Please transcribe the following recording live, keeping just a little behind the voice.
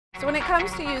So when it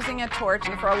comes to using a torch,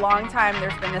 and for a long time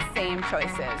there's been the same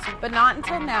choices, but not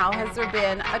until now has there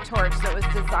been a torch that was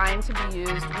designed to be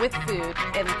used with food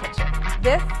in the kitchen.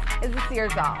 This is the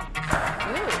Searzall.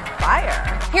 Ooh,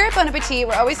 fire. Here at Bon Appétit,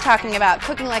 we're always talking about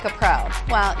cooking like a pro.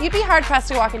 Well, you'd be hard-pressed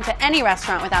to walk into any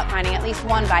restaurant without finding at least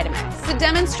one Vitamix. To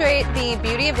demonstrate the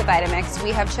beauty of the Vitamix,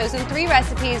 we have chosen 3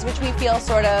 recipes which we feel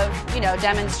sort of,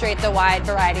 demonstrate the wide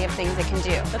variety of things it can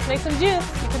do. Let's make some juice.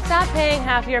 You can stop paying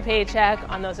half your paycheck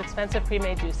on those expensive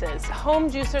pre-made juices.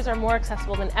 Home juicers are more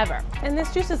accessible than ever. And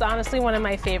this juice is honestly one of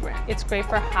my favorite. It's great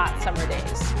for hot summer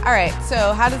days. All right,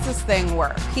 so how does this thing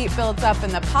work? Heat builds up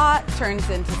in the pot, turns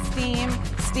into steam.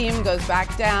 Steam goes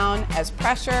back down as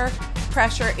pressure.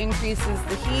 Pressure increases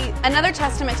the heat. Another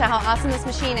testament to how awesome this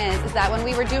machine is that when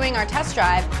we were doing our test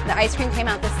drive, the ice cream came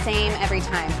out the same every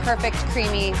time. Perfect,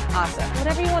 creamy, awesome.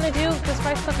 Whatever you want to do, this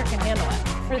rice cooker can handle it.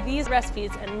 For these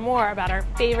recipes and more about our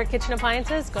favorite kitchen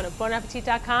appliances, go to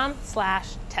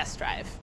bonappetit.com/test drive.